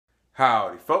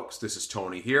Howdy folks, this is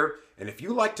Tony here, and if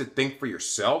you like to think for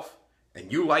yourself,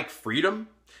 and you like freedom,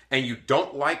 and you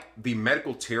don't like the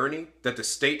medical tyranny that the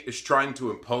state is trying to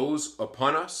impose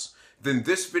upon us, then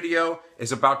this video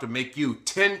is about to make you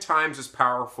 10 times as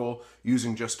powerful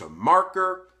using just a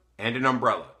marker and an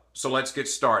umbrella. So let's get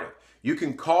started. You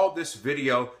can call this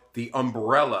video the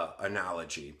umbrella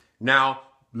analogy. Now,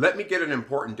 let me get an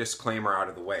important disclaimer out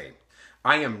of the way.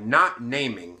 I am not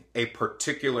naming a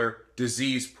particular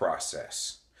disease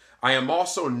process. I am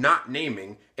also not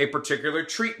naming a particular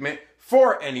treatment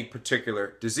for any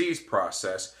particular disease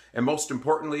process. And most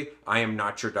importantly, I am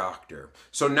not your doctor.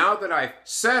 So now that I've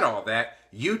said all that,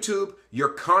 YouTube, your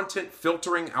content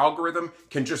filtering algorithm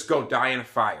can just go die in a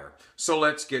fire. So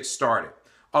let's get started.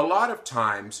 A lot of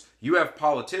times you have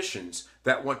politicians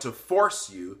that want to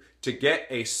force you to get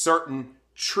a certain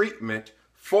treatment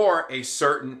for a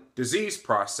certain disease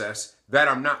process that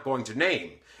I'm not going to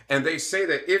name. And they say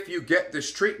that if you get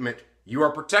this treatment, you are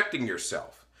protecting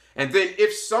yourself. And then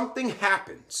if something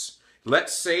happens,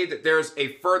 let's say that there's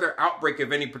a further outbreak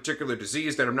of any particular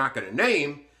disease that I'm not going to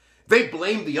name, they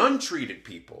blame the untreated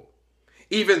people,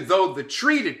 even though the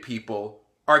treated people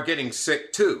are getting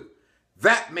sick too.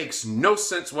 That makes no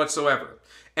sense whatsoever.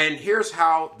 And here's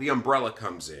how the umbrella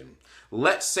comes in.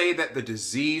 Let's say that the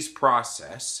disease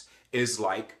process is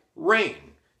like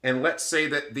rain. And let's say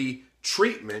that the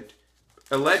treatment,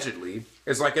 allegedly,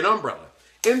 is like an umbrella.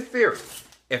 In theory,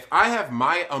 if I have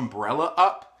my umbrella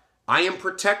up, I am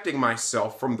protecting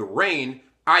myself from the rain.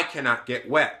 I cannot get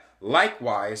wet.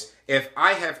 Likewise, if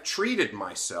I have treated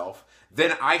myself,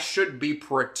 then I should be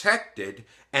protected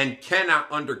and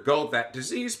cannot undergo that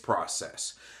disease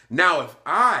process. Now, if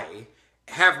I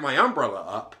have my umbrella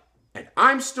up and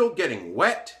I'm still getting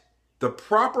wet, the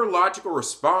proper logical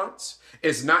response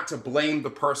is not to blame the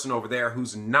person over there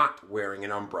who's not wearing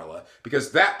an umbrella,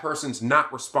 because that person's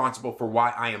not responsible for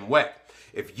why I am wet.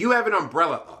 If you have an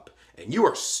umbrella up and you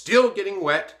are still getting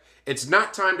wet, it's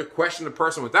not time to question the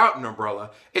person without an umbrella.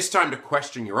 It's time to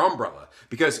question your umbrella,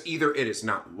 because either it is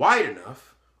not wide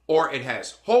enough, or it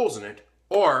has holes in it,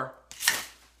 or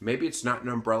maybe it's not an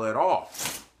umbrella at all.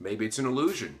 Maybe it's an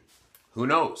illusion. Who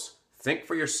knows? Think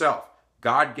for yourself.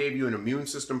 God gave you an immune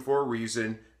system for a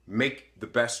reason. Make the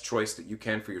best choice that you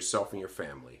can for yourself and your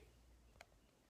family.